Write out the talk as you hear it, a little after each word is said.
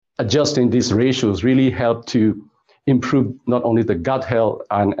adjusting these ratios really help to improve not only the gut health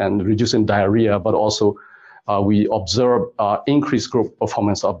and reducing diarrhea, but also we observe increased growth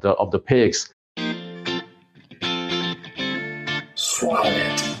performance of the pigs.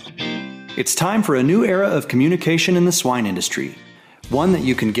 It's time for a new era of communication in the swine industry, one that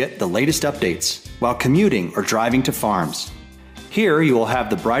you can get the latest updates while commuting or driving to farms. Here you will have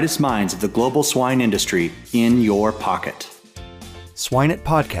the brightest minds of the global swine industry in your pocket. SwineIt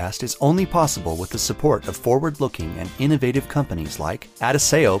Podcast is only possible with the support of forward-looking and innovative companies like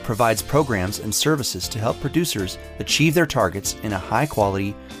Adiseo provides programs and services to help producers achieve their targets in a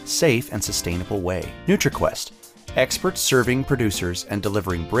high-quality, safe, and sustainable way. NutriQuest, experts serving producers and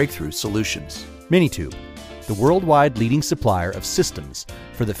delivering breakthrough solutions. Htoo, the worldwide leading supplier of systems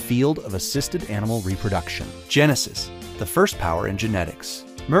for the field of assisted animal reproduction. Genesis, the first power in genetics.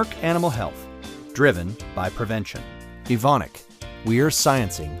 Merck Animal Health, driven by prevention. Evonik, we are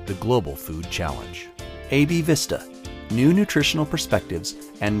sciencing the global food challenge. AB Vista, new nutritional perspectives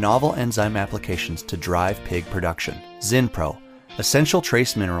and novel enzyme applications to drive pig production. Zinpro, essential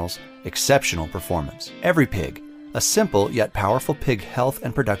trace minerals, exceptional performance. Every Pig, a simple yet powerful pig health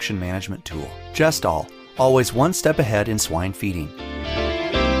and production management tool. Just All, always one step ahead in swine feeding.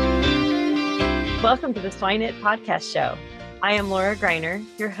 Welcome to the SwineIt Podcast Show. I am Laura Greiner,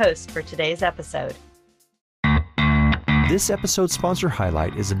 your host for today's episode. This episode's sponsor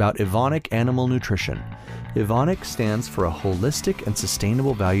highlight is about Evonik Animal Nutrition. Evonik stands for a holistic and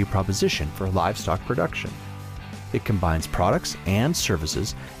sustainable value proposition for livestock production. It combines products and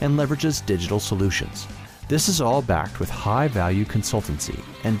services and leverages digital solutions. This is all backed with high-value consultancy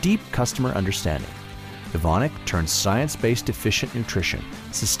and deep customer understanding. Evonik turns science-based efficient nutrition,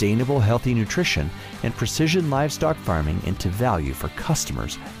 sustainable healthy nutrition, and precision livestock farming into value for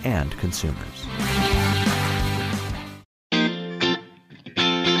customers and consumers.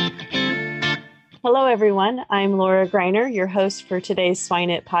 Hello, everyone. I'm Laura Greiner, your host for today's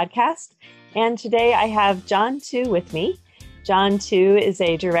SwineIt podcast. And today I have John Htoo with me. John Htoo is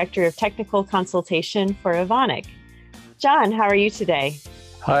a director of technical consultation for Evonik. John, how are you today?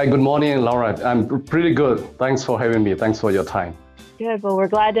 Hi, good morning, Laura. I'm pretty good. Thanks for having me. Thanks for your time. Good. Well, we're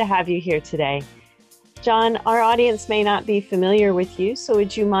glad to have you here today. John, our audience may not be familiar with you, so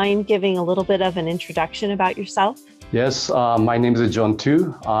would you mind giving a little bit of an introduction about yourself? Yes, my name is John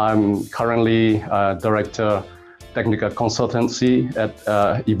Htoo. I'm currently Director Technical Consultancy at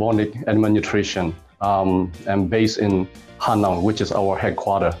Evonik Animal Nutrition. I'm based in Hanang, which is our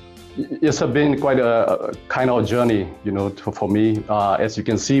headquarters. It's been quite a kind of journey, for me. As you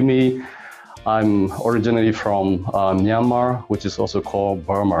can see me, I'm originally from Myanmar, which is also called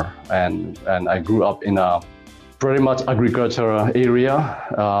Burma, and I grew up in a pretty much agricultural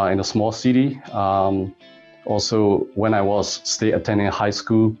area in a small city. Also, when I was still attending high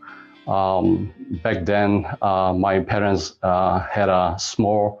school, back then, my parents had a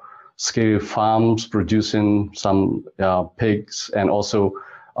small-scale farms producing some pigs and also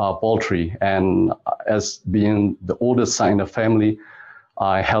poultry. And as being the oldest son in the family,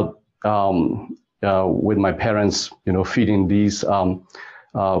 I helped with my parents, feeding these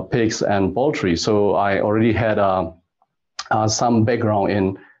pigs and poultry. So I already had some background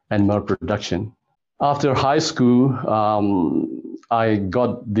in animal production. After high school, I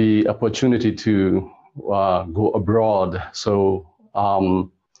got the opportunity to go abroad. So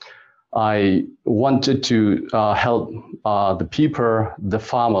I wanted to help the people, the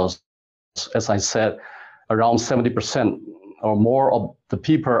farmers. As I said, around 70% or more of the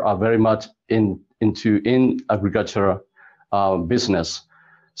people are very much in agriculture business.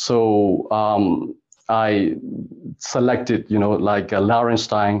 So I selected, like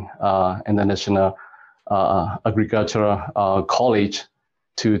Laurenstein International Agricultural College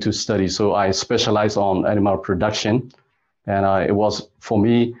to study. So I specialized on animal production, and it was for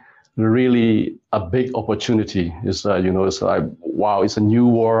me really a big opportunity. It's it's like, wow, it's a new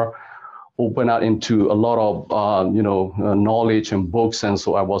world, open up into a lot of knowledge and books, and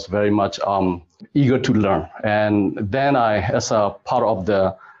so I was very much eager to learn. And then as a part of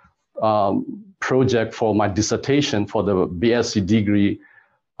the project for my dissertation for the BSc degree,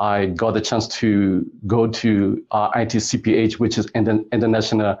 I got the chance to go to ITCPH, which is an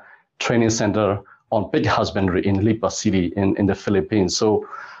international training center on pig husbandry in Lipa City in the Philippines. So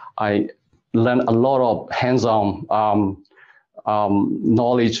I learned a lot of hands-on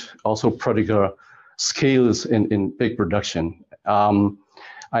knowledge, also practical skills in pig production. And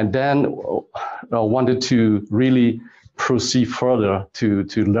then wanted to really proceed further to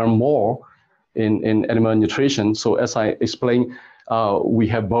learn more in animal nutrition. So as I explained, we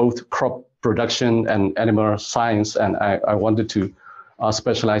have both crop production and animal science, and I wanted to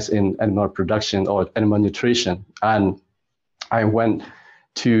specialized in animal production or animal nutrition. And I went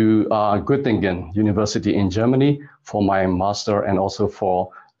to Göttingen University in Germany for my master and also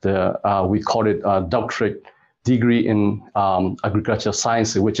for the, we call it a doctorate degree in agriculture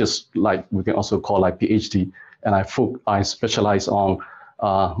science, which is like, we can also call like PhD. And I specialize on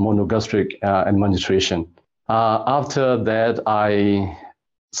monogastric animal nutrition. After that, I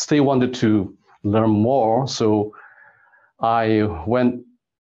still wanted to learn more. So I went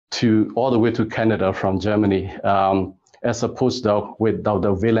all the way to Canada from Germany as a postdoc with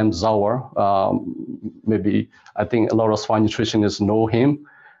Dr. Willem Zauer. Maybe I think a lot of swine nutritionists know him.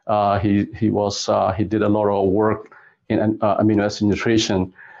 He did a lot of work in amino acid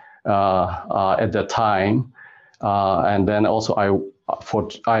nutrition at that time, and then also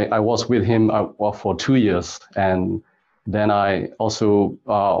I was with him for 2 years, and then I also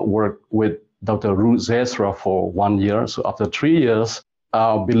worked with Dr. Ruth Zesra for 1 year. So after 3 years,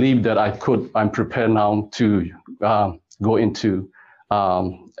 I believe that I'm prepared now to go into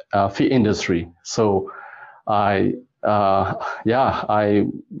feed industry. So I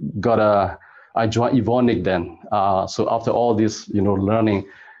joined Evonik then. So after all this, learning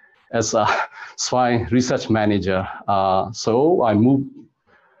as a swine research manager, so I moved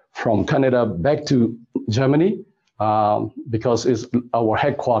from Canada back to Germany because it's our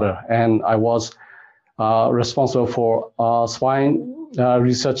headquarters, and I was responsible for swine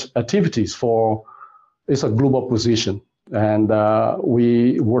research activities it's a global position. And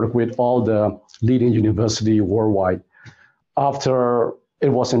we work with all the leading universities worldwide. After it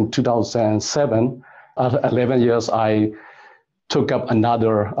was in 2007, after 11 years, I took up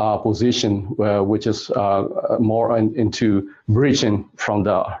another position, which is more into bridging from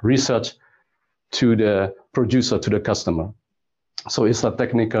the research to the producer to the customer. So it's a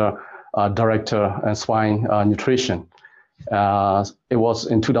technical director and swine nutrition. It was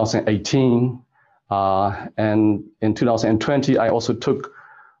in 2018. And in 2020, I also took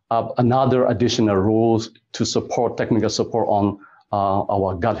up another additional role to support technical support on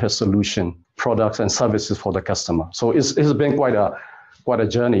our gut health solution products and services for the customer. So it's been quite a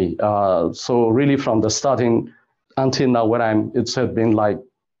journey. So really from the starting until now, it's been like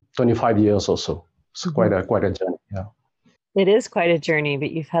 25 years or so. It's quite a journey. Yeah. It is quite a journey,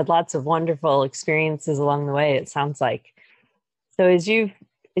 but you've had lots of wonderful experiences along the way, it sounds like. So as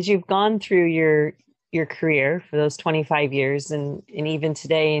you've gone through your career for those 25 years and even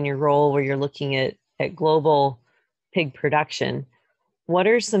today in your role where you're looking at global pig production, what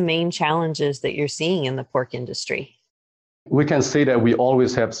are some main challenges that you're seeing in the pork industry? We can say that we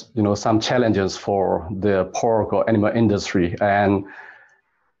always have, some challenges for the pork or animal industry. And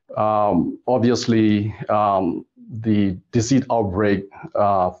obviously, the disease outbreak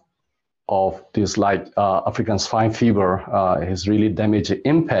of this African swine fever has really damaged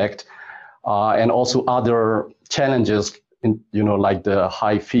impact. And also other challenges, like the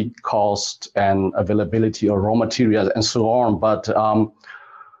high feed cost and availability of raw materials and so on. But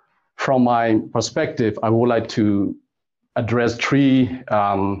from my perspective, I would like to address three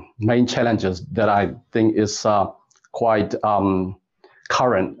main challenges that I think is quite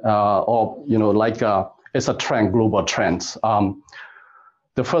current, it's a trend, global trends.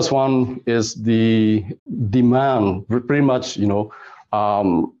 The first one is the demand, pretty much,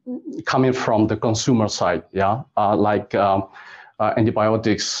 coming from the consumer side,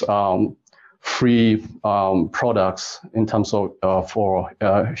 antibiotics free products in terms of for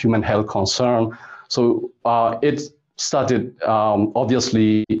human health concern. So it started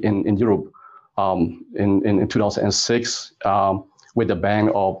obviously in Europe in 2006 with the ban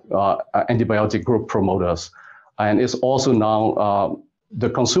of antibiotic growth promoters, and it's also now the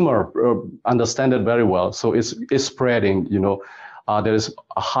consumer understand it very well. So it's spreading. There is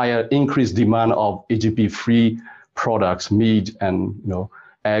a higher increased demand of AGP-free products, meat and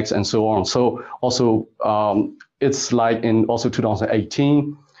eggs and so on. So also it's like in also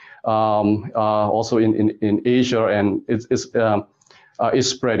 2018, also in Asia, and it's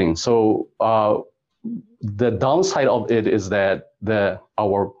spreading. So the downside of it is that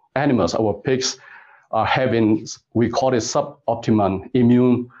our animals, our pigs, are having, we call it suboptimal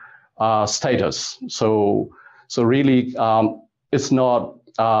immune status. So really, it's not.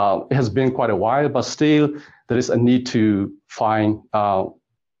 It has been quite a while, but still there is a need to find, a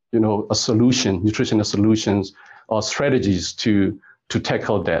solution, nutritional solutions or strategies to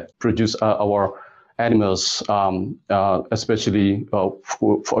tackle that. Produce our animals, especially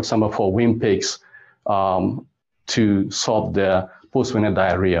for example for wing pigs, to solve their post-winter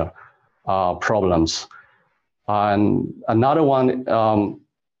diarrhea problems. And another one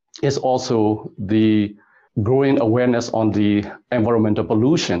is also the growing awareness on the environmental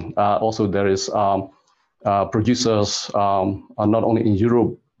pollution. Also, there is producers not only in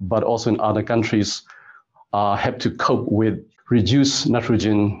Europe, but also in other countries have to cope with reduced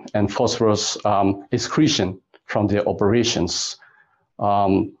nitrogen and phosphorus excretion from their operations.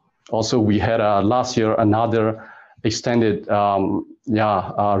 Also, we had last year another extended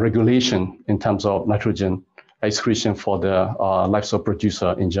regulation in terms of nitrogen excretion for the livestock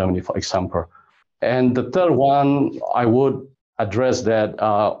producer in Germany, for example. And the third one, I would address that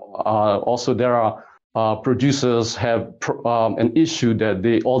also there are producers have an issue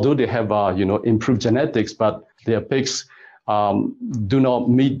that although they have improved genetics, but their pigs do not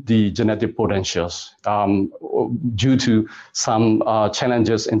meet the genetic potentials due to some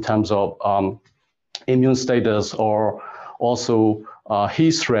challenges in terms of immune status or also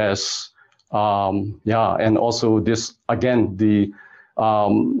heat stress. And also this, again, the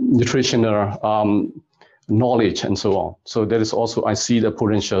nutritional knowledge and so on. So there is also, I see the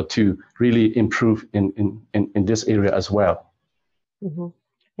potential to really improve in this area as well. Mm-hmm.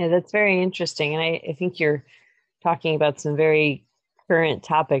 Yeah, that's very interesting. And I think you're talking about some very current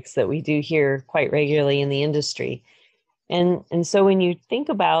topics that we do hear quite regularly in the industry. And so when you think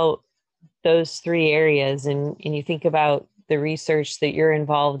about those three areas and you think about the research that you're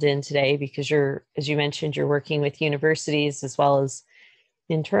involved in today, because you're, as you mentioned, you're working with universities as well as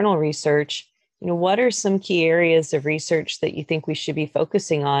internal research, what are some key areas of research that you think we should be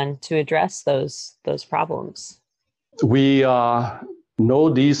focusing on to address those problems? We know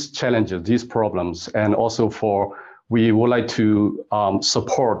these challenges, these problems, and also we would like to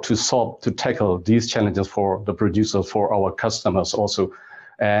support, to tackle these challenges for the producers, for our customers also.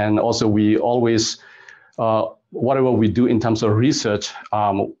 And also we always, whatever we do in terms of research,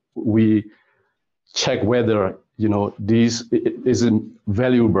 we check whether this is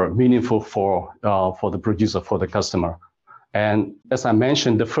valuable, meaningful for the producer, for the customer. And as I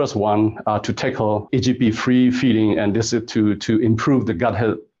mentioned, the first one to tackle EGP-free feeding, and this is to improve the gut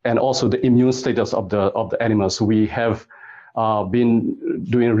health and also the immune status of the animals. We have been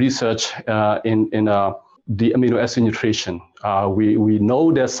doing research in the amino acid nutrition. We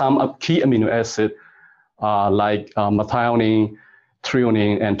know that some key amino acid like methionine,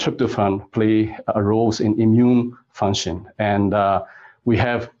 threonine, and tryptophan play roles in immune function. And we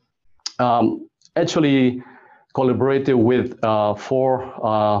have actually collaborated with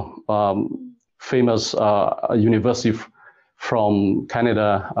 4 famous universities from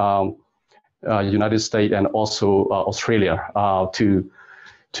Canada, United States, and also Australia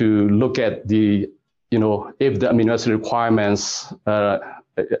to look at the, if the amino acid requirements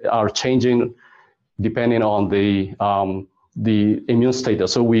are changing depending on the immune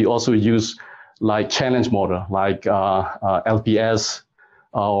status. So we also use like challenge model, like LPS,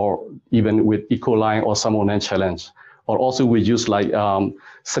 or even with E. coli or Salmonella challenge. Or also we use like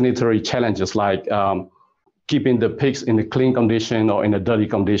sanitary challenges, like keeping the pigs in a clean condition or in a dirty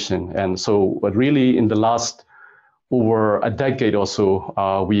condition. And so, but really in the last over a decade or so,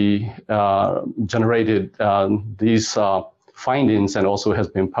 we generated these findings and also has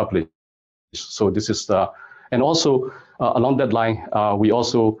been published. So this is and also along that line, we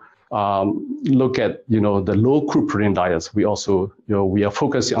also look at, the low crude protein diets. We also, we are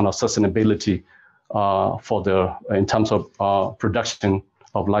focusing on our sustainability in terms of production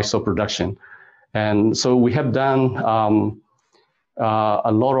of livestock production. And so we have done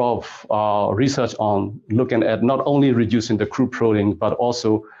a lot of research on looking at not only reducing the crude protein, but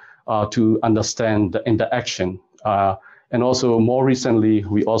also to understand the interaction. And also more recently,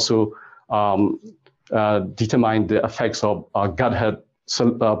 we also determined the effects of gut health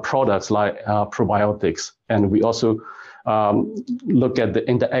products like probiotics. And we also look at the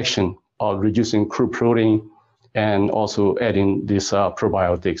interaction of reducing crude protein and also adding these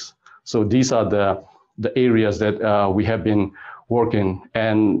probiotics. So these are the areas that we have been working.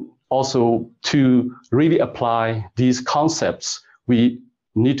 And also to really apply these concepts, we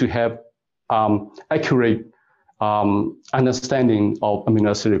need to have accurate understanding of amino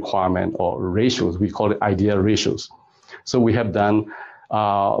acid requirement or ratios. We call it ideal ratios. So we have done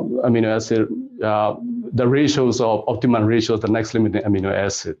amino acid, the ratios of optimal ratios, the next limiting amino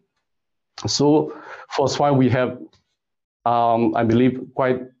acid. So for swine, we have, I believe,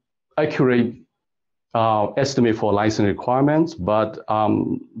 quite accurate estimate for lysine requirements, but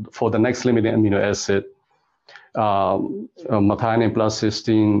for the next limiting amino acid, methionine plus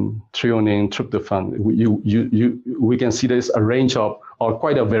cysteine, threonine, tryptophan, we can see there's a range of, or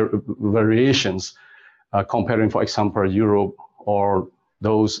quite a variations comparing, for example, Europe or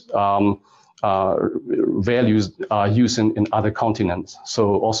those values used in other continents.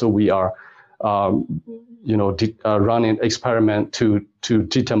 So also we are run an experiment to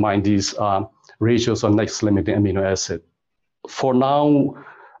determine these ratios of next limiting amino acid. For now,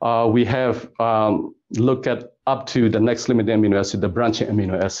 we have looked at up to the next limiting amino acid, the branching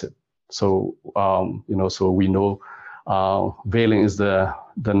amino acid. So so we know valine is the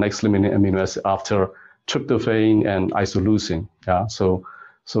next limiting amino acid after tryptophan and isoleucine. Yeah. So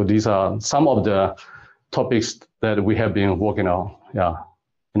these are some of the topics that we have been working on. Yeah,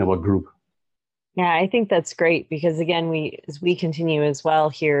 in our group. Yeah, I think that's great because again, as we continue as well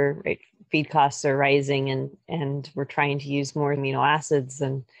here, right, feed costs are rising and we're trying to use more amino acids,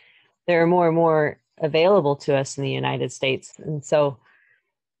 and there are more and more available to us in the United States. And so,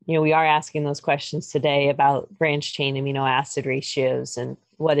 we are asking those questions today about branch chain amino acid ratios and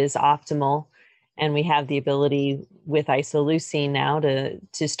what is optimal. And we have the ability with isoleucine now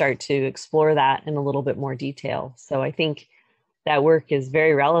to start to explore that in a little bit more detail. So I think that work is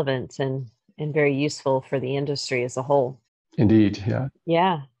very relevant and very useful for the industry as a whole. Indeed, yeah.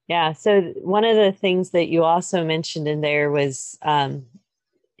 Yeah. So one of the things that you also mentioned in there was,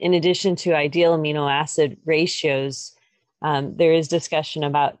 in addition to ideal amino acid ratios, there is discussion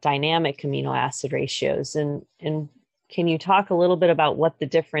about dynamic amino acid ratios. And can you talk a little bit about what the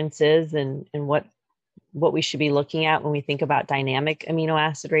difference is and what we should be looking at when we think about dynamic amino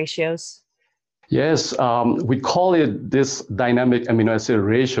acid ratios? Yes, we call it this dynamic amino acid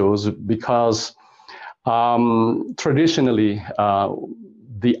ratios because traditionally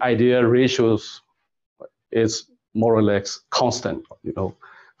the ideal ratios is more or less constant.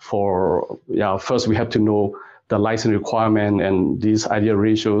 First we have to know the lysine requirement and these ideal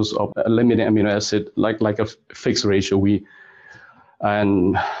ratios of a limiting amino acid, like a fixed ratio.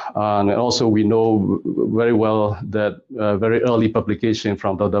 And also we know very well that very early publication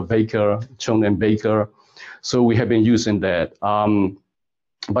from Dr. Baker, Chung and Baker. So we have been using that.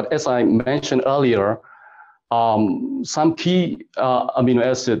 But as I mentioned earlier, some key amino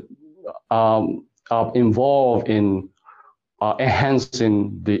acids are involved in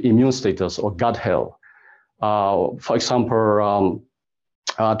enhancing the immune status or gut health. For example,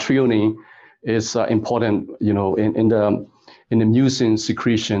 threonine is important, in the mucin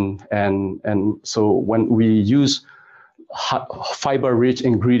secretion, and so when we use fiber-rich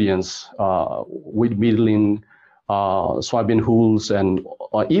ingredients, wheat middling, soybean hulls,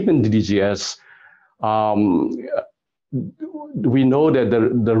 or even DDGS, we know that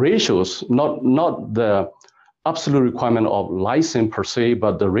the ratios, not the absolute requirement of lysine per se,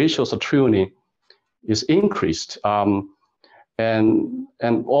 but the ratios of threonine is increased. And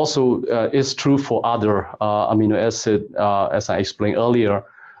also it's true for other amino acid, as I explained earlier,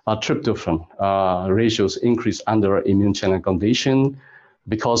 tryptophan ratios increase under immune challenge condition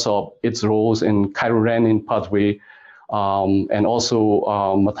because of its roles in chirorenin pathway, and also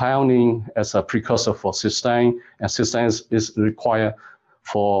methionine as a precursor for cysteine, and cysteine is required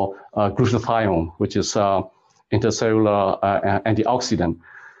for glutathione, which is intercellular antioxidant.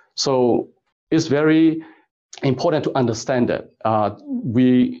 So it's very important to understand that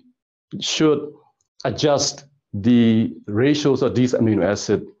we should adjust the ratios of these amino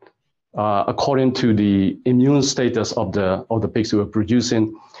acids according to the immune status of the pigs we're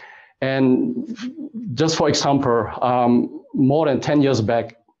producing. And just for example, more than 10 years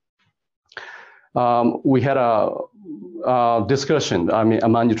back, we had a discussion. I mean,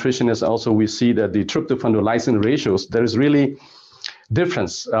 among nutritionists also, we see that the tryptophan to lysine ratios, there is really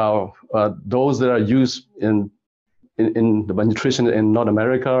difference. Those that are used in the nutrition in North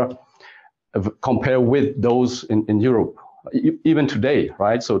America compared with those in Europe, even today,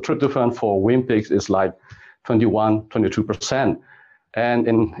 right? So tryptophan for wing pigs is like 21, 22%. And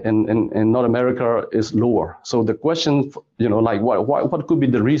in North America is lower. So the question, what could be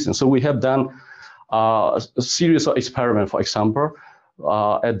the reason? So we have done a series of experiments, for example,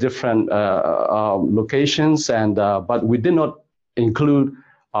 at different locations, but we did not include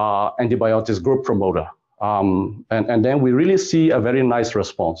antibiotics growth promoter. And then we really see a very nice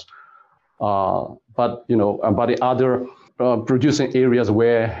response. But the other producing areas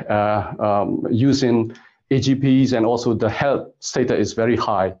where using AGPs and also the health status is very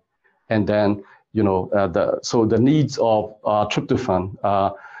high, and then so the needs of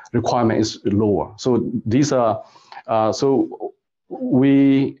tryptophan requirement is lower. So these are so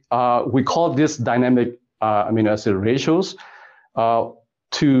we call this dynamic amino acid ratios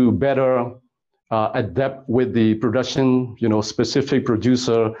to better adapt with the production, specific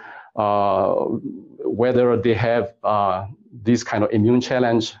producer, whether they have this kind of immune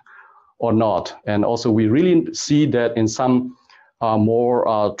challenge or not. And also we really see that in some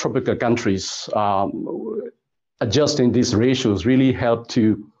more tropical countries, adjusting these ratios really help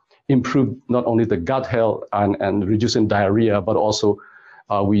to improve not only the gut health and reducing diarrhea, but also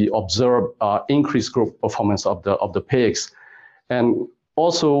we observe increased growth performance of the pigs. And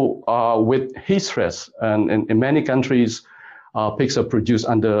also with heat stress, and in many countries, pigs are produced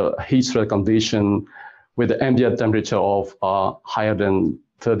under heat stress condition with the ambient temperature of higher than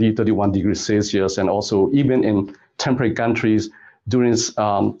 30, 31 degrees Celsius, and also even in temperate countries during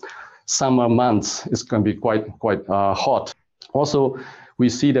summer months, it's going to be quite hot. Also, we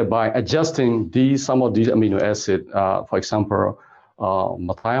see that by adjusting some of these amino acids, for example,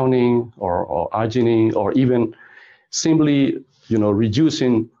 methionine or arginine, or even simply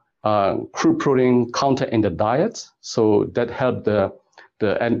reducing crude protein content in the diet, so that help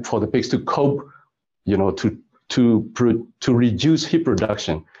and for the pigs to cope, to reduce heat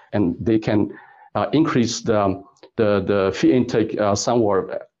production, and they can increase the feed intake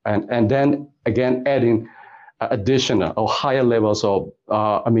somewhat, and then again adding additional or higher levels of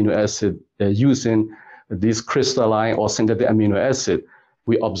amino acid using these crystalline or synthetic amino acid.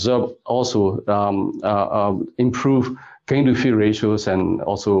 We observe also improve gain to feed ratios and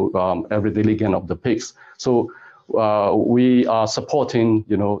also everyday ligand of the pigs. So we are supporting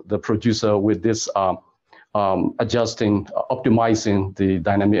the producer with this adjusting, optimizing the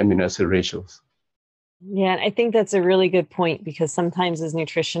dynamic amino acid ratios. Yeah, I think that's a really good point, because sometimes as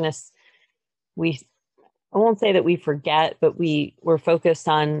nutritionists, I won't say that we forget, but we're focused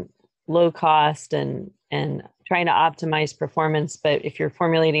on low cost and trying to optimize performance. But if you're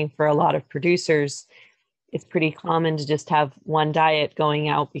formulating for a lot of producers, it's pretty common to just have one diet going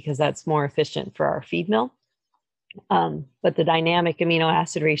out because that's more efficient for our feed mill. But the dynamic amino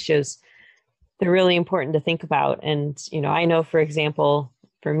acid ratios, they're really important to think about. And, I know, for example,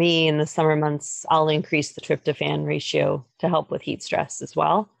 for me in the summer months, I'll increase the tryptophan ratio to help with heat stress as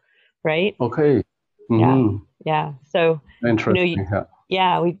well. Right? Okay. Mm-hmm. Yeah. So, interesting.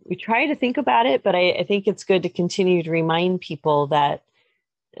 We try to think about it, but I think it's good to continue to remind people that,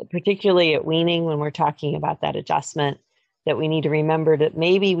 particularly at weaning, when we're talking about that adjustment, that we need to remember that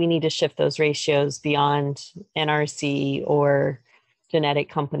maybe we need to shift those ratios beyond NRC or genetic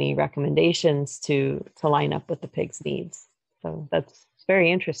company recommendations to line up with the pig's needs. So that's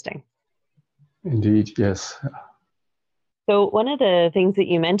very interesting. Indeed, yes. So one of the things that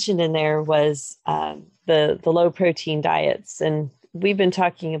you mentioned in there was the low protein diets. And we've been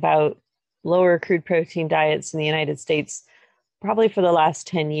talking about lower crude protein diets in the United States probably for the last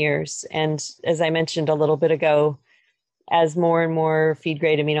 10 years. And as I mentioned a little bit ago, as more and more feed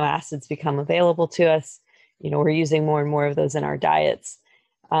grade amino acids become available to us, we're using more and more of those in our diets.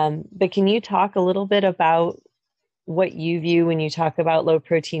 But can you talk a little bit about what you view when you talk about low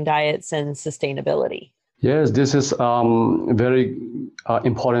protein diets and sustainability? Yes, this is a very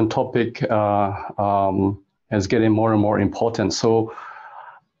important topic. It's getting more and more important. So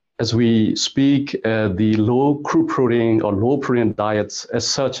as we speak, the low crude protein or low protein diets as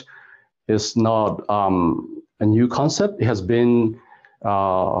such is not a new concept. It has been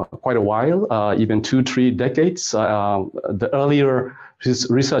quite a while, even 2-3 decades. The earlier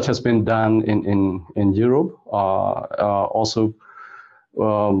research has been done in Europe, also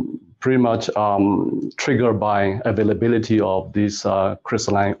pretty much triggered by availability of this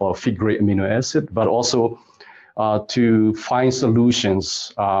crystalline or feed-grade amino acid, but also to find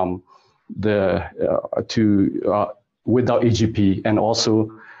solutions without EGP, and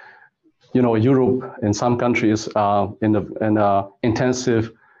also, Europe in some countries in a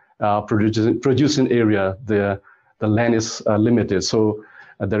intensive producing area, the land is limited, so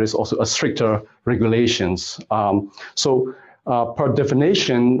there is also a stricter regulations. Per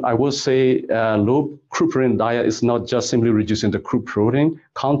definition, I will say low crude protein diet is not just simply reducing the crude protein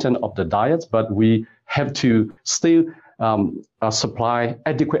content of the diet, but we have to still supply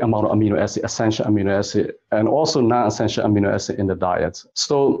adequate amount of amino acid, essential amino acid, and also non-essential amino acid in the diet.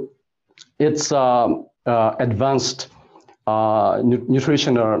 So it's advanced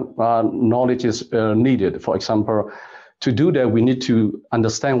nutritional knowledge is needed. For example, to do that, we need to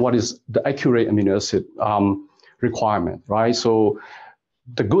understand what is the accurate amino acid requirement, right? So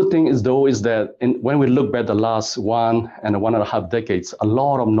the good thing is that when we look back the last 1.5 decades, a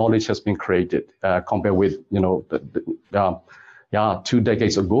lot of knowledge has been created compared with 2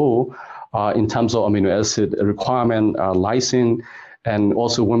 decades ago in terms of amino acid requirement, lysine, and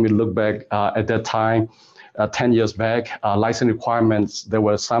also when we look back at that time, 10 years back, lysine requirements, there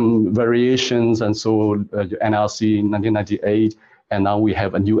were some variations, and so NRC in 1998, and now we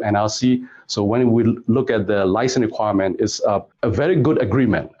have a new NRC. So when we look at the lysine requirement, it's a very good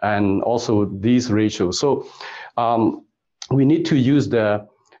agreement, and also these ratios. So we need to use the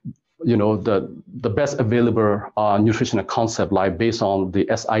the best available nutritional concept, like based on the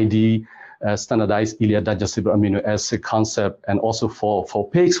SID, standardized ilia digestible amino acid concept, and also for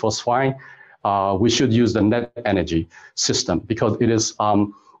pigs, for swine, we should use the net energy system because it is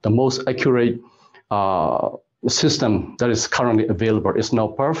the most accurate system that is currently available. It's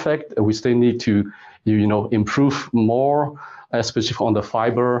not perfect. We still need to, improve more, especially on the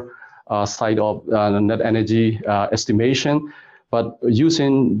fiber side of net energy estimation. But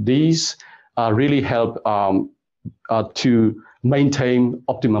using these really help to maintain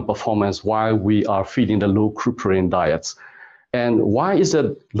optimal performance while we are feeding the low crude protein diets. And why is it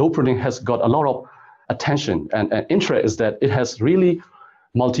low protein has got a lot of attention and interest is that it has really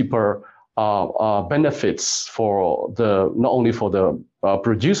multiple benefits for not only for the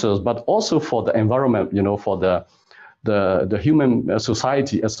producers, but also for the environment, for the human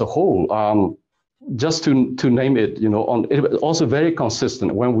society as a whole. Just to name it, it also very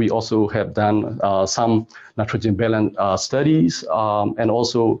consistent when we also have done some nitrogen balance studies and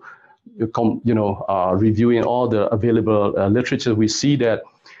also, reviewing all the available literature, we see that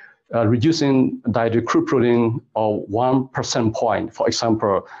reducing dietary crude protein of 1% point, for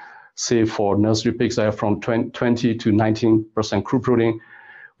example, say for nursery pigs that are from 20 to 19% crude protein,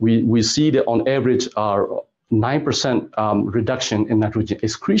 we see that on average 9% reduction in nitrogen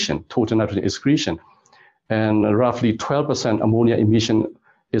excretion, total nitrogen excretion, and roughly 12% ammonia emission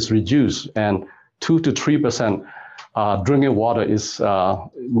is reduced, and 2 to 3% drinking water is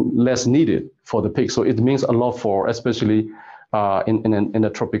less needed for the pigs. So it means a lot for, especially in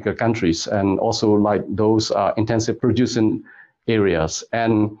the tropical countries, and also like those intensive producing areas.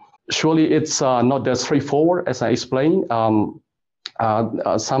 And surely it's not that straightforward, as I explained.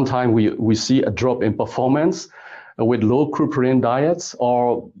 Sometimes we see a drop in performance with low crude protein diets,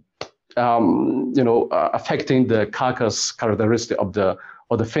 or affecting the carcass characteristic of the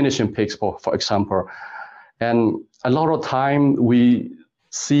finishing pigs, for example. And a lot of time we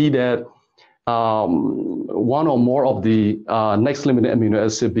see that one or more of the next limiting amino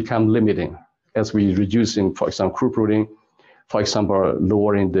acid become limiting as we reduce in, for example, crude protein, for example,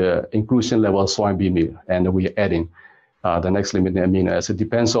 lowering the inclusion level of soybean meal, and we're adding the next limiting amino acid.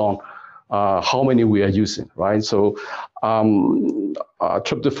 Depends on how many we are using, right? So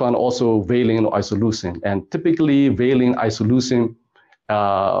tryptophan, also valine or isoleucine, and typically valine, isoleucine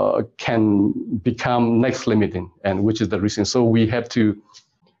can become next limiting, and which is the reason. So we have to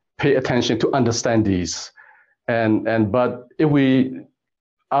pay attention to understand these, but if we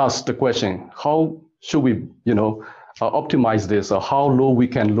ask the question, how should we, optimize this, or how low we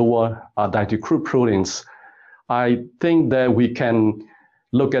can lower dietary crude proteins? I think that we can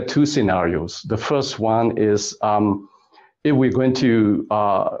look at two scenarios. The first one is if we're going to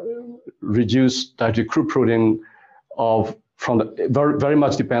reduce dietary crude protein from the very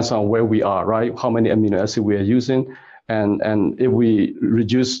much depends on where we are, right? How many amino acids we are using, and if we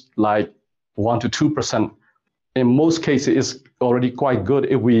reduce like 1 to 2%, in most cases it's already quite good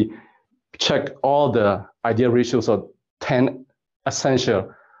if we check all the ideal ratios of 10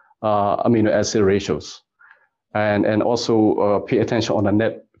 essential amino acid ratios. And also pay attention on the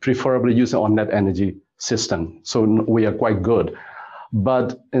net, preferably using on net energy system. So we are quite good.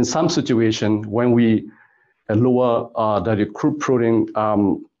 But in some situation, when we lower the crude protein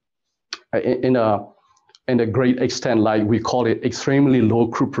in a great extent, like we call it extremely low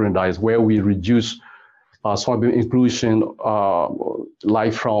crude protein diets, where we reduce soybean inclusion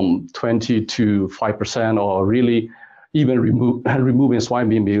like from 20 to 5%, or really even removing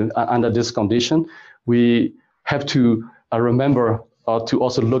soybean meal. Under this condition, we have to remember to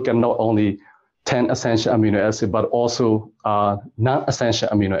also look at not only 10 essential amino acids, but also non-essential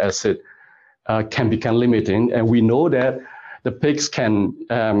amino acid can become limiting. And we know that the pigs can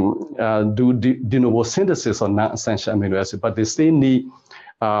do de novo synthesis of non-essential amino acid, but they still need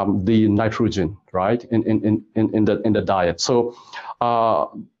the nitrogen, right, in the diet. So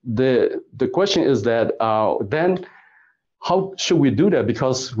the question is that then how should we do that?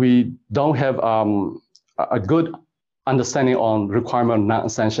 Because we don't have a good understanding on requirement of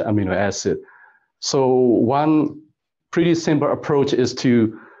non-essential amino acid. So one pretty simple approach is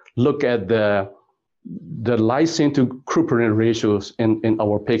to look at the lysine to crude protein ratios in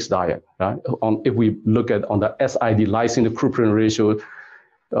our pigs diet. Right? If we look at on the SID, lysine to crude protein ratio,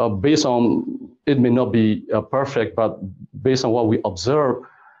 based on, it may not be perfect, but based on what we observe,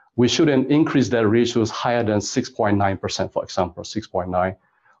 we shouldn't increase that ratios higher than 6.9%, for example, 6.9.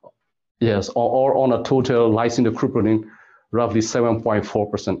 Yes, or on a total lysine to crude protein, roughly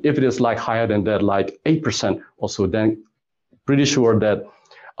 7.4%. If it is like higher than that, like 8% also, then pretty sure that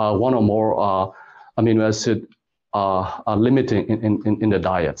one or more amino acid are limiting in the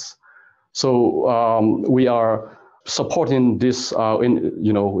diets. So we are supporting this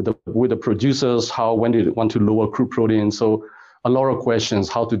with the producers, when they want to lower crude protein. So a lot of questions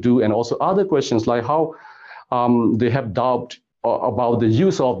how to do, and also other questions like how they have doubt about the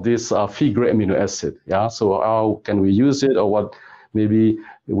use of this feed-grade amino acid. Yeah, so how can we use it, or what? Maybe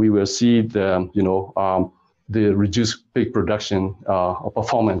we will see the reduced pig production or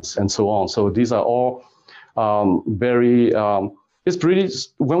performance and so on. So these are all very. It's pretty.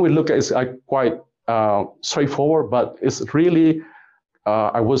 When we look at it, it's quite straightforward, but it's really,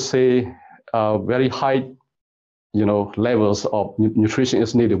 I would say, very high, levels of nutrition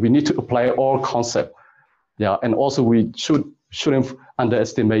is needed. We need to apply all concept. Yeah, and also we shouldn't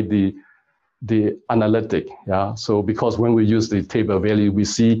underestimate the analytic. Yeah, so because when we use the table value, we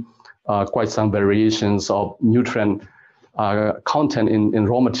see quite some variations of nutrient content in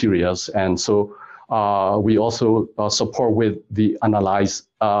raw materials, and so we also support with the analyzed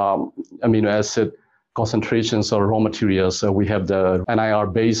amino acid concentrations or raw materials. So we have the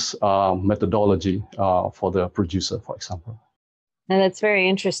NIR-based methodology for the producer, for example. And that's very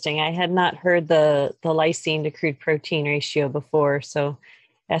interesting. I had not heard the lysine to crude protein ratio before. So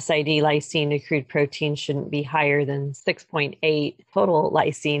SID lysine to crude protein shouldn't be higher than 6.8. Total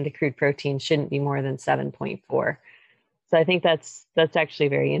lysine to crude protein shouldn't be more than 7.4. So I think that's actually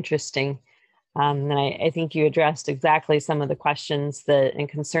very interesting. And I think you addressed exactly some of the questions and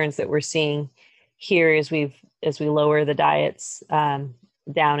concerns that we're seeing here as we lower the diets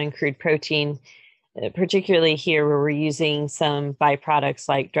down in crude protein, particularly here where we're using some byproducts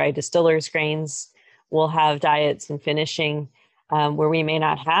like dry distillers grains. We'll have diets and finishing where we may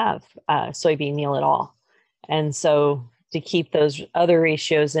not have soybean meal at all. And so to keep those other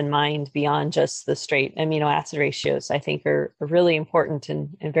ratios in mind beyond just the straight amino acid ratios, I think are really important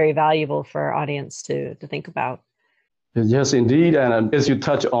and very valuable for our audience to think about. Yes, indeed. And as you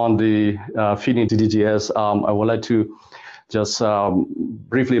touch on the feeding DDGS, I would like to just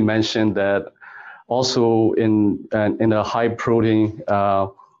briefly mention that also in a high protein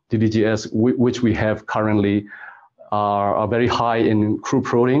DDGS, which we have currently, are very high in crude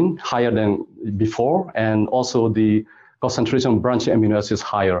protein, higher than before, and also the concentration of branching amino acids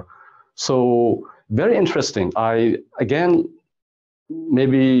higher. So very interesting.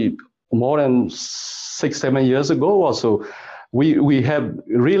 Maybe more than 6-7 years ago or so, we have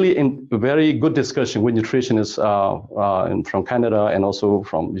really in very good discussion with nutritionists from Canada and also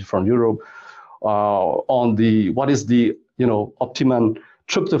from Europe on what is the optimum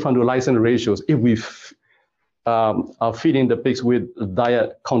tryptophan to lysine ratios if we are feeding the pigs with a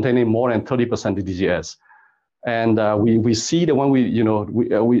diet containing more than 30% DDGS. And we see that when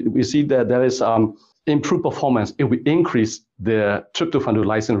we see that there is improved performance if we increase the tryptophan to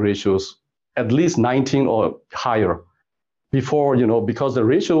lysine ratios at least 19 or higher. Before, because the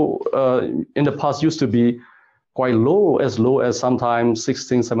ratio in the past used to be quite low as sometimes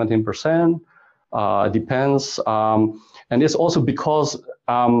 16, 17%, depends. And it's also because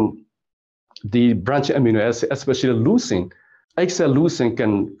the branching amino acid, especially leucine, excess leucine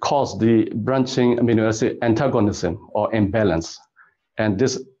can cause the branching amino acid antagonism or imbalance. And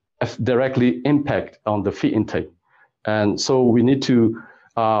this directly impact on the feed intake. And so we need to,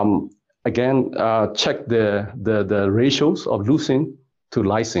 again, check the ratios of leucine to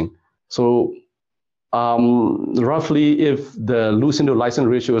lysine. So roughly if the leucine to lysine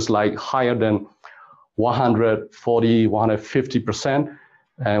ratio is like higher than 140, 150%,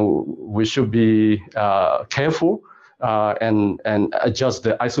 and we should be careful and adjust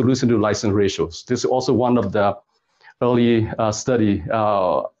the isoleucine to lysine ratios. This is also one of the early study.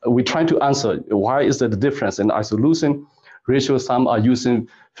 We're trying to answer why is there the difference in isoleucine ratio. Some are using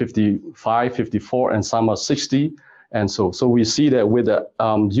 55, 54, and some are 60. And so we see that with the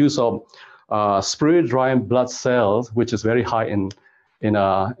use of spray-drying blood cells, which is very high in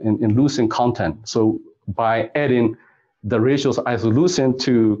leucine content. So by adding the ratios of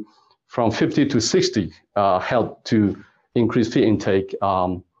isoleucine from 50 to 60 help to increase feed intake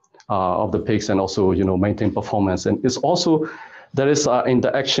of the pigs and also maintain performance. And it's also there is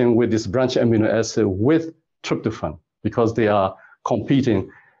interaction with this branching amino acid with tryptophan because they are competing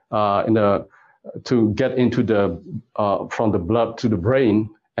to get into from the blood to the brain.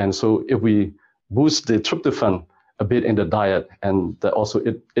 And so if we boost the tryptophan a bit in the diet, and also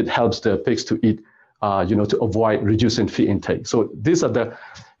it helps the pigs to eat, to avoid reducing feed intake. So these are the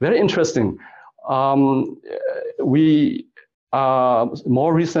very interesting. More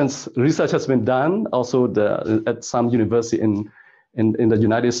recent research has been done also at some university in the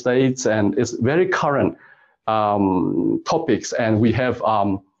United States, and it's very current topics, and we have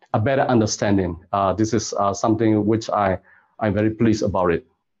a better understanding. This is something which I'm very pleased about it.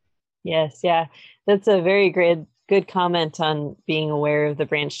 Yes, yeah. That's a very good comment on being aware of the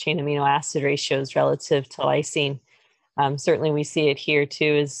branched chain amino acid ratios relative to lysine. Certainly we see it here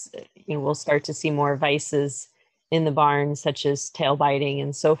too, as we'll start to see more vices in the barn, such as tail biting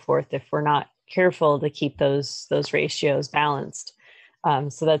and so forth, if we're not careful to keep those ratios balanced.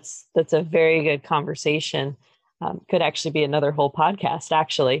 So that's a very good conversation. Could actually be another whole podcast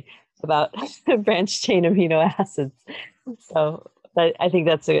actually about branched chain amino acids. So I think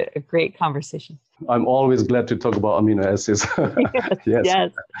that's a great conversation. I'm always glad to talk about amino acids.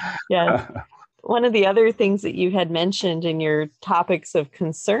 Yes. One of the other things that you had mentioned in your topics of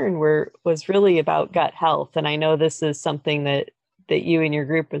concern was really about gut health. And I know this is something that you and your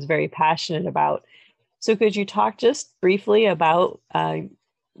group was very passionate about. So could you talk just briefly about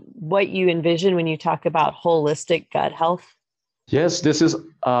what you envision when you talk about holistic gut health? Yes, this is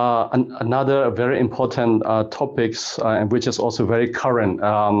another very important topics, which is also very current.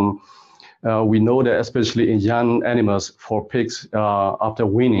 We know that especially in young animals, for pigs after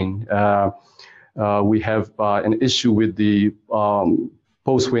weaning, we have an issue with the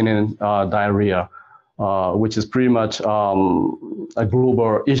post-weaning diarrhea, which is pretty much a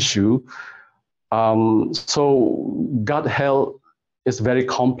global issue. So gut health is very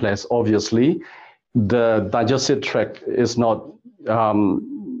complex, obviously. The digestive tract is not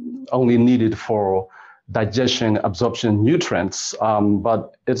only needed for digestion, absorption, nutrients,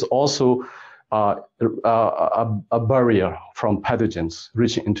 but it's also a barrier from pathogens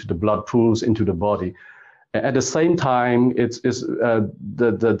reaching into the blood pools, into the body. At the same time, it's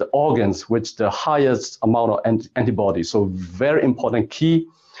the organs which the highest amount of antibodies. So very important key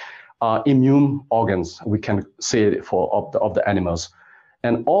immune organs, we can say it of the animals.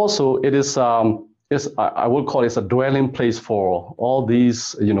 And also it is, I would call it a dwelling place for all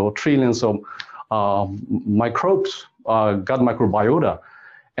these, trillions of microbes, gut microbiota.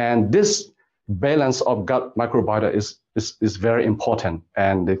 And this balance of gut microbiota is very important,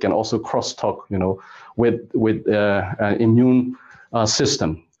 and they can also crosstalk, with an immune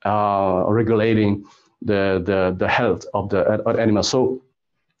system regulating the health of the animal. So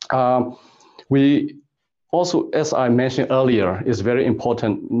we also, as I mentioned earlier, is very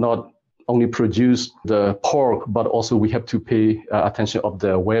important not only produce the pork, but also we have to pay attention of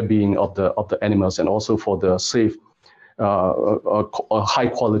the well-being of the animals, and also for the safe, high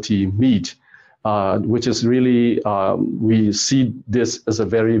quality meat. Which is really, we see this as a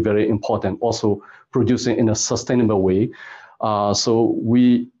very, very important, also producing in a sustainable way. So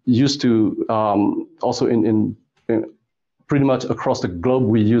we used to, also in pretty much across the globe,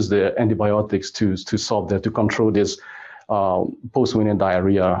 we use the antibiotics to solve that, to control this post-weaning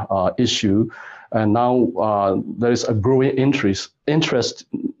diarrhea issue. And now there is a growing interest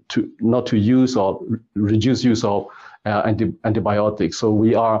to not to use or reduce use of antibiotics. So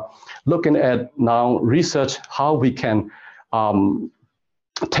we are looking at now research how we can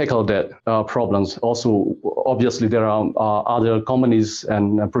tackle that problems. Also, obviously, there are other companies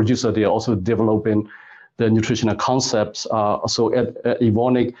and producers, they are also developing the nutritional concepts. So at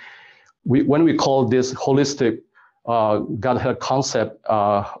Evonik, when we call this holistic gut health concept,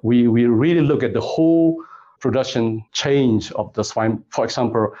 we really look at the whole production chain of the swine. For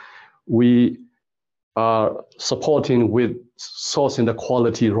example, we are supporting with sourcing the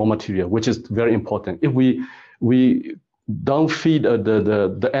quality raw material, which is very important. If we don't feed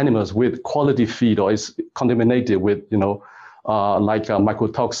the animals with quality feed, or is contaminated with like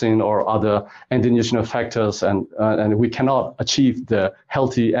mycotoxin or other endonutritional factors, and we cannot achieve the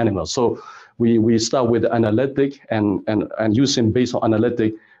healthy animals. So we start with analytic and using based on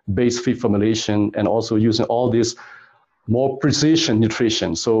analytic based feed formulation, and also using all this more precision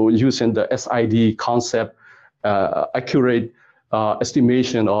nutrition. So using the SID concept, accurate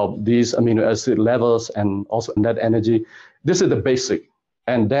estimation of these amino acid levels and also net energy. This is the basic.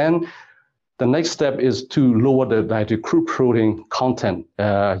 And then the next step is to lower the dietary crude protein content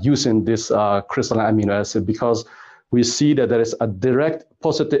using this crystalline amino acid, because we see that there is a direct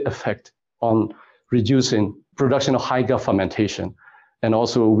positive effect on reducing production of high gut fermentation. And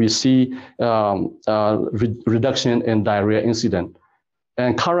also we see reduction in diarrhea incident.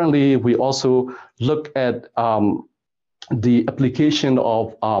 And currently we also look at the application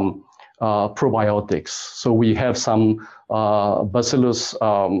of probiotics. So we have some bacillus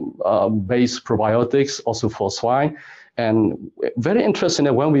based probiotics also for swine. And very interesting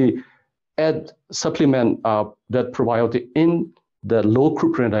that when we add supplement that probiotic in the low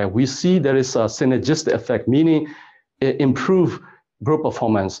crude protein diet, we see there is a synergistic effect, meaning it improves growth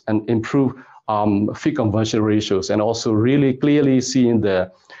performance and improve feed conversion ratios, and also really clearly seeing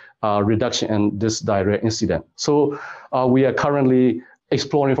the reduction in this diarrhea incident. So we are currently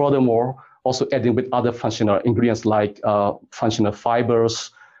exploring furthermore, also adding with other functional ingredients like functional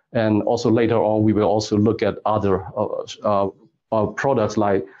fibers. And also later on, we will also look at other products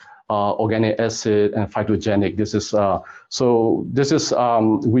like organic acid and phytogenic. This is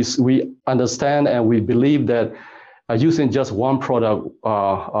we understand and we believe that using just one product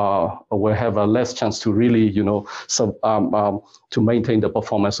will have a less chance to really, to maintain the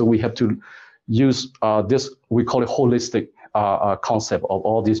performance. So we have to use this, we call it holistic concept of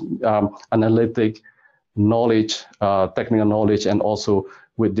all these analytic knowledge, technical knowledge, and also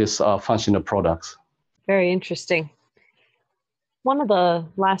with this functional products. Very interesting. One of the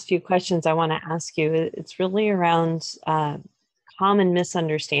last few questions I want to ask you, it's really around common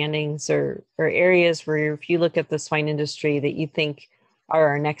misunderstandings or areas where if you look at the swine industry that you think are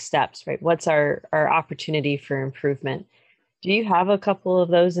our next steps, right? What's our opportunity for improvement? Do you have a couple of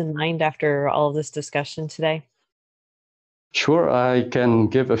those in mind after all of this discussion today? Sure, I can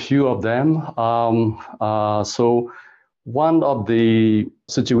give a few of them. So one of the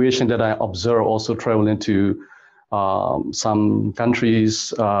situations that I observe also traveling to some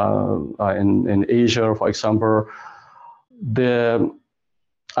countries in Asia, for example, the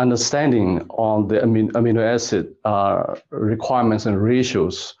understanding on the amino acid requirements and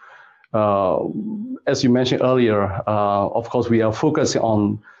ratios. As you mentioned earlier, of course, we are focusing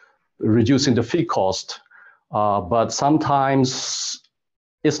on reducing the feed cost, but sometimes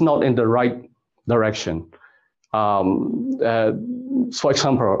it's not in the right direction. For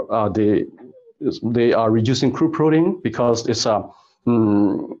example, they are reducing crude protein because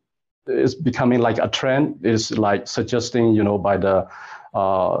it's becoming like a trend. It's like suggesting, by the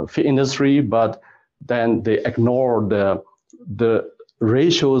feed industry, but then they ignore the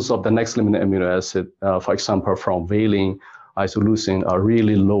ratios of the next limited amino acid. For example, from valine, isoleucine are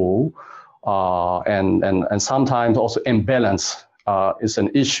really low, and sometimes also imbalance is an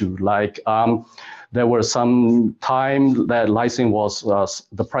issue. Like there were some time that lysine was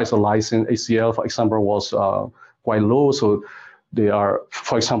the price of lysine HCl, for example, was quite low. So they are,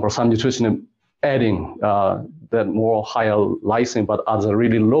 for example, some nutritionists adding that more higher lysine, but others are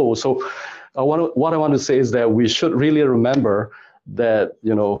really low. So what I want to say is that we should really remember that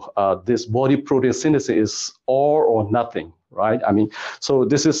this body protein synthesis is all or nothing, right? I mean, so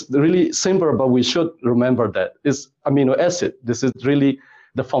this is really simple, but we should remember that it's amino acid. This is really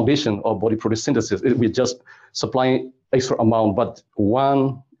the foundation of body protein synthesis. We're just supplying extra amount, but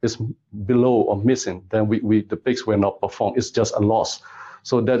one is below or missing, then the pigs will not perform. It's just a loss.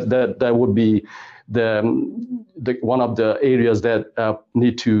 So that would be the one of the areas that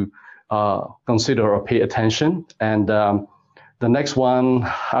need to consider or pay attention. And the next one,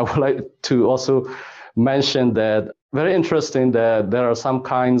 I would like to also mention that very interesting that there are some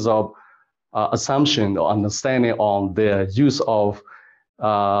kinds of assumption or understanding on the use of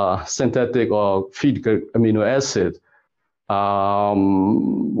synthetic or feed amino acid.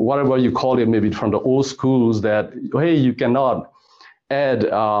 Whatever you call it, maybe from the old schools, that, hey, you cannot add,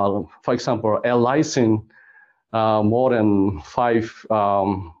 for example, L-lysine more than 5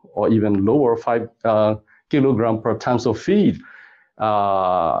 or even lower 5 kilogram per tons of feed.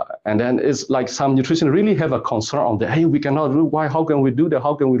 And then it's like some nutritionists really have a concern on that. Hey, we cannot do, why? How can we do that?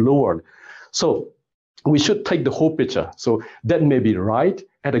 How can we lower it? So we should take the whole picture. So that may be right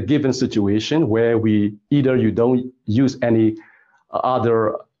at a given situation where you don't use any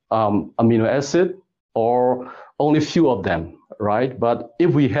other amino acid or only few of them, right? But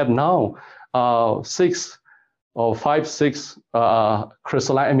if we have now 6 or 5, 6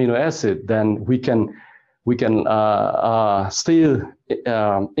 crystalline amino acid, then we can still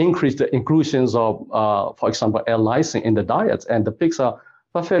increase the inclusions of, for example, L-lysine in the diets, and the pigs are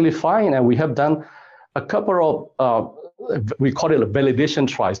perfectly fine. And we have done a couple of we call it a validation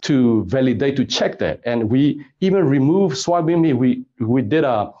tries to validate, to check that, and we even remove soybean meal. We did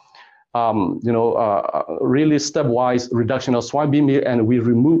a really stepwise reduction of soybean meal, and we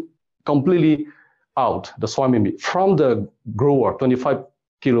removed completely out the soybean meal from the grower, 25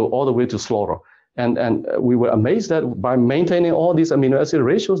 kilo all the way to slaughter. And we were amazed that by maintaining all these amino acid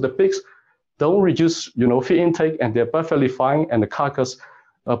ratios, the pigs don't reduce feed intake, and they're perfectly fine, and the carcass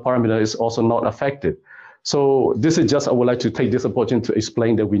parameter is also not affected. So this is just, I would like to take this opportunity to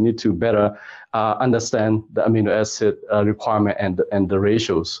explain that we need to better understand the amino acid requirement and the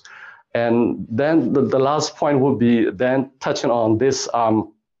ratios. And then the last point would be then touching on this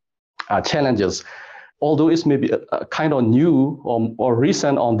challenges. Although it's maybe a kind of new or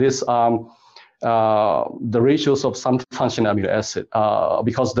recent on this, the ratios of some functional amino acid,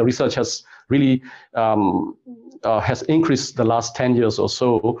 because the research has really has increased the last 10 years or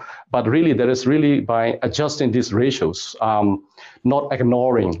so. But really, there is really by adjusting these ratios, not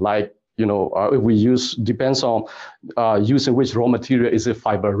ignoring, like, if we use, depends on using which raw material, is it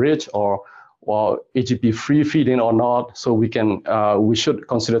fiber rich or AGP free feeding or not. So we should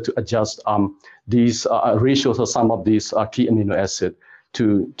consider to adjust these ratios of some of these key amino acids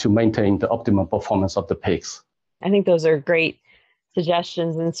to maintain the optimum performance of the pigs. I think those are great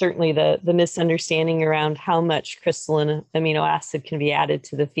suggestions, and certainly the misunderstanding around how much crystalline amino acid can be added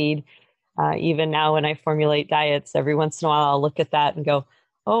to the feed. Even now when I formulate diets, every once in a while I'll look at that and go,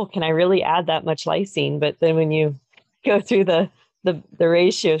 oh, can I really add that much lysine? But then when you go through the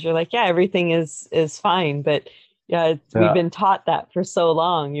ratios, you're like, yeah, everything is fine. But we've been taught that for so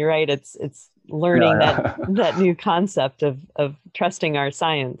long. You're right. It's learning that new concept of trusting our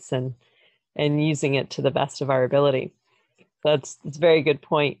science and using it to the best of our ability. That's a very good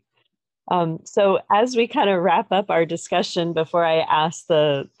point. So as we kind of wrap up our discussion, before I ask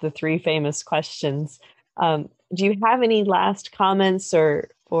the three famous questions, do you have any last comments or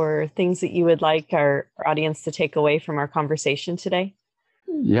things that you would like our audience to take away from our conversation today?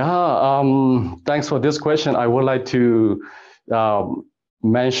 Yeah, thanks for this question. I would like to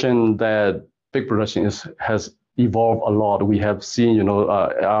mention that pig production has evolved a lot. We have seen,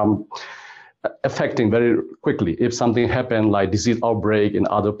 affecting very quickly. If something happened like disease outbreak in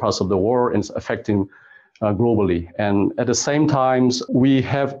other parts of the world, it's affecting globally. And at the same time, we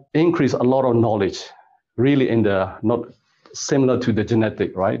have increased a lot of knowledge, really not similar to the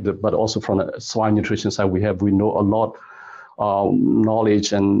genetic, right? But also from the swine nutrition side, we know a lot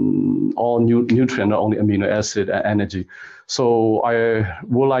knowledge and all nutrient, not only amino acid and energy. So I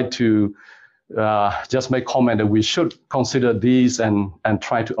would like to just make comment that we should consider these and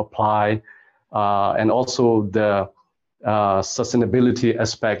try to apply. And also the sustainability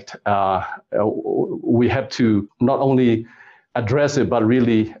aspect, we have to not only address it, but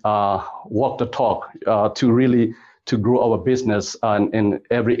really walk the talk to grow our business in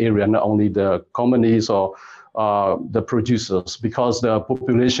every area, not only the companies or the producers, because the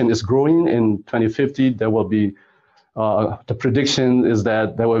population is growing. In 2050, there will be, the prediction is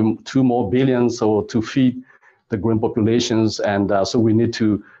that there will be 2 more billion to feed the growing populations. And so we need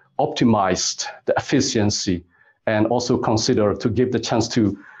to optimize the efficiency and also consider to give the chance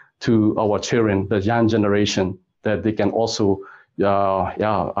to our children, the young generation, that they can also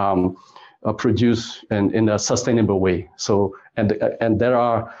produce in a sustainable way. So and there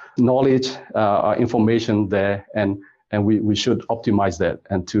are knowledge, information there, and we should optimize that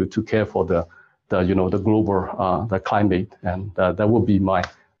and to care for the global the climate, and that would be my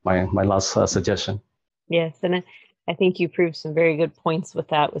last suggestion. Yes, and I think you proved some very good points with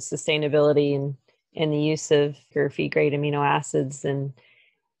that, with sustainability and the use of your feed-grade amino acids, and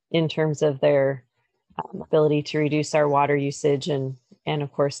in terms of their ability to reduce our water usage and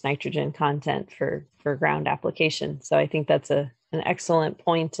of course nitrogen content for ground application. So I think that's an excellent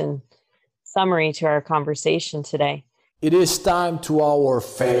point and summary to our conversation today. It is time to our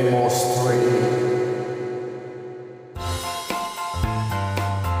famous three.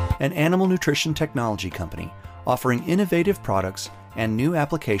 An animal nutrition technology company offering innovative products and new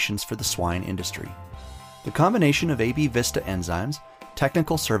applications for the swine industry. The combination of AB Vista enzymes,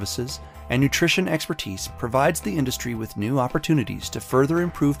 technical services, and nutrition expertise provides the industry with new opportunities to further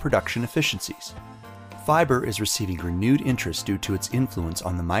improve production efficiencies. Fiber is receiving renewed interest due to its influence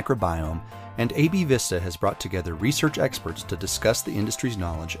on the microbiome, and AB Vista has brought together research experts to discuss the industry's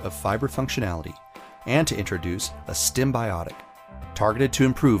knowledge of fiber functionality and to introduce a Stimbiotic, targeted to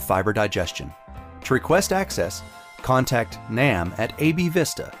improve fiber digestion. To request access, contact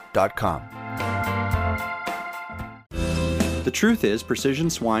nam@abvista.com. The truth is,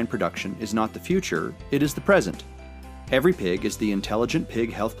 precision swine production is not the future, it is the present. Every Pig is the intelligent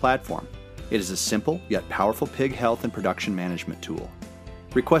pig health platform. It is a simple yet powerful pig health and production management tool.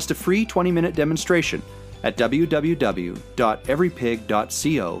 Request a free 20-minute demonstration at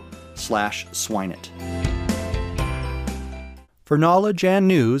www.everypig.co/swineit. For knowledge and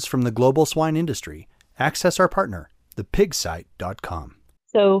news from the global swine industry, access our partner, thepigsite.com.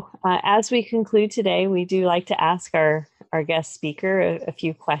 So as we conclude today, we do like to ask our guest speaker a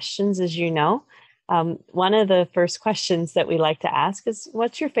few questions, as you know. One of the first questions that we like to ask is,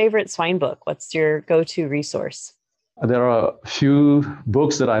 what's your favorite swine book? What's your go-to resource? There are a few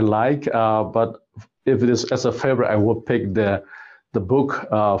books that I like, but if it is as a favorite, I would pick the book,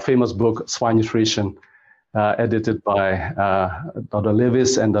 famous book, Swine Nutrition, edited by Dr.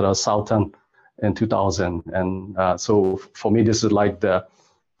 Lewis and Dr. Southern in 2000. And so for me, this is like the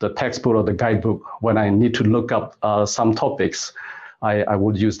textbook or the guidebook when I need to look up some topics I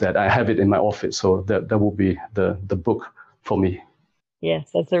would use that. I have it in my office, so that will be the book for me.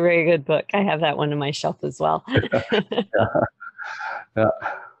 Yes, that's a very good book. I have that one on my shelf as well. Yeah.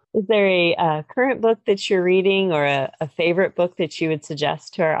 Is there a current book that you're reading or a favorite book that you would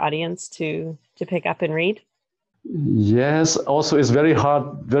suggest to our audience to pick up and read? Yes, also it's very hard,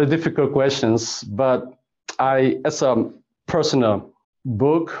 very difficult questions, but as a personal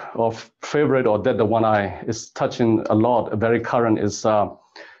book of favorite, or that the one is touching a lot, very current, is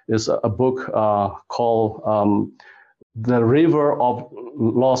a book called The River of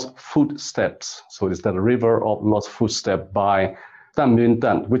Lost Footsteps. So it's The River of Lost Footsteps by Tan Minh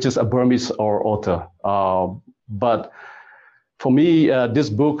Tan, which is a Burmese author. But for me, this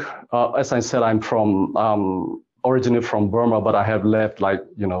book, as I said, I'm from originally from Burma, but I have left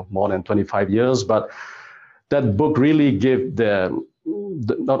more than 25 years. But that book really gave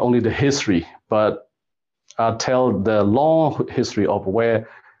not only the history, but tell the long history of where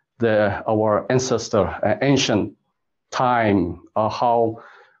our ancestor, ancient time,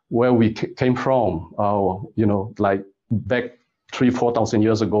 where we came from, like back 3,000-4,000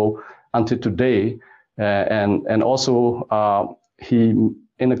 years ago until today, and also he,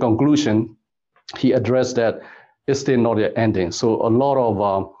 in the conclusion, he addressed that it's still not yet ending. So a lot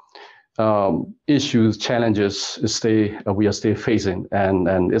of issues, challenges we are still facing,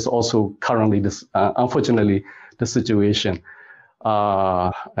 and it's also currently this, unfortunately, the situation.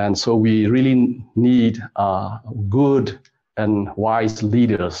 And so we really need good and wise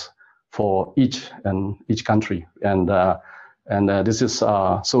leaders for each country, and this is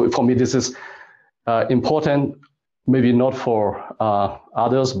so for me this is important. Maybe not for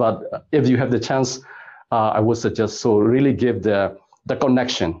others, but if you have the chance, I would suggest really give the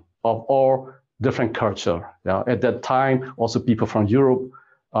connection of all different culture. Yeah. At that time, also people from Europe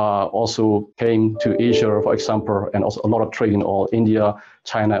also came to Asia, for example, and also a lot of trade in all India,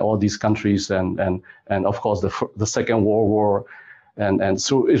 China, all these countries, and of course the Second World War, and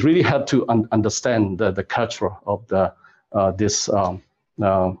so it really had to understand the culture of this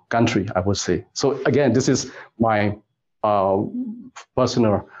country, I would say. So again, this is my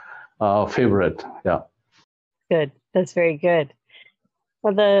personal favorite. Yeah. Good. That's very good.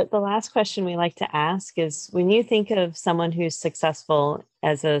 Well, the last question we like to ask is, when you think of someone who's successful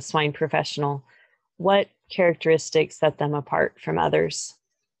as a swine professional, what characteristics set them apart from others?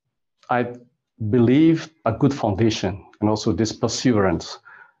 I believe a good foundation and also this perseverance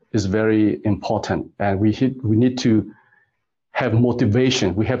is very important. And we need to have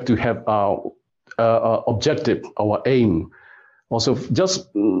motivation. We have to have our objective, our aim. Also,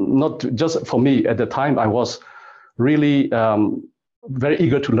 not just for me at the time, I was really very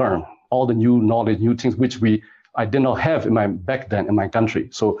eager to learn all the new knowledge, new things which I did not have back then in my country.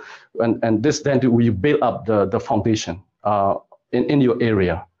 So, and this then we build up the foundation in your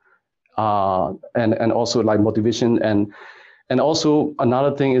area, and also like motivation, and also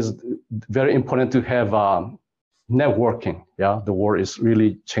another thing is very important to have networking. Yeah, the world is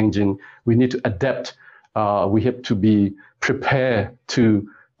really changing. We need to adapt. We have to be prepared to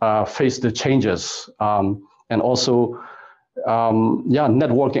face the changes, and also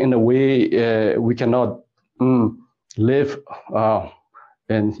networking in a way we cannot live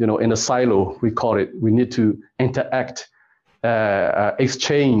in a silo, we call it. We need to interact,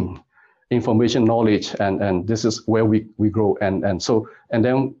 exchange information, knowledge, and this is where we grow, and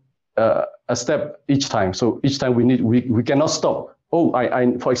then a step each time. So each time we cannot stop. Oh,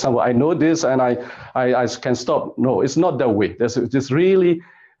 I for example, I know this and I can stop. No, it's not that way. There's really,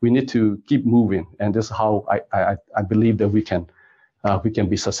 we need to keep moving, and this is how I believe that we can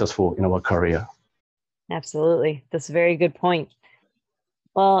be successful in our career. Absolutely. That's a very good point.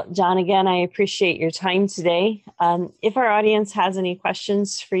 Well, John, again, I appreciate your time today. If our audience has any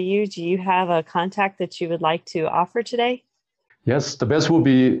questions for you, do you have a contact that you would like to offer today? Yes, the best will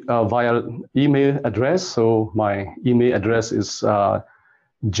be via email address. So my email address is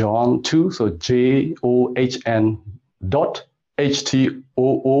John2, so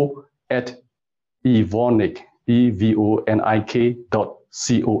john.htoo@evonik,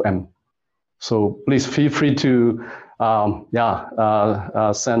 evonik.com. So please feel free to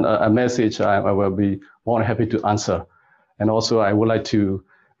send a message. I will be more than happy to answer. And also I would like to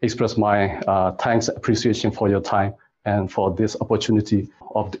express my thanks, appreciation for your time and for this opportunity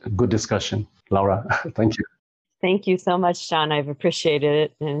of good discussion. Laura, thank you. Thank you so much, John. I've appreciated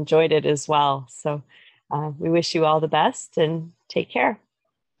it and enjoyed it as well. So we wish you all the best and take care.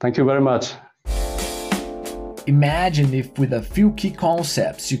 Thank you very much. Imagine if with a few key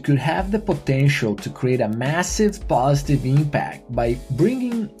concepts you could have the potential to create a massive positive impact by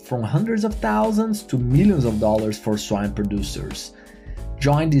bringing from hundreds of thousands to millions of dollars for swine producers.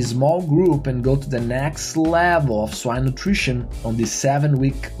 Join this small group and go to the next level of swine nutrition on this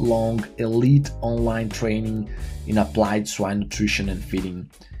 7-week-long elite online training in applied swine nutrition and feeding.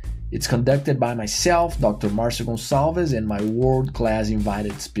 It's conducted by myself, Dr. Marcio Gonçalves, and my world-class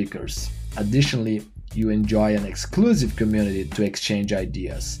invited speakers. Additionally, you enjoy an exclusive community to exchange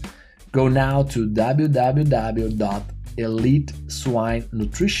ideas. Go now to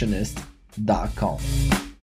www.eliteswinenutritionist.com.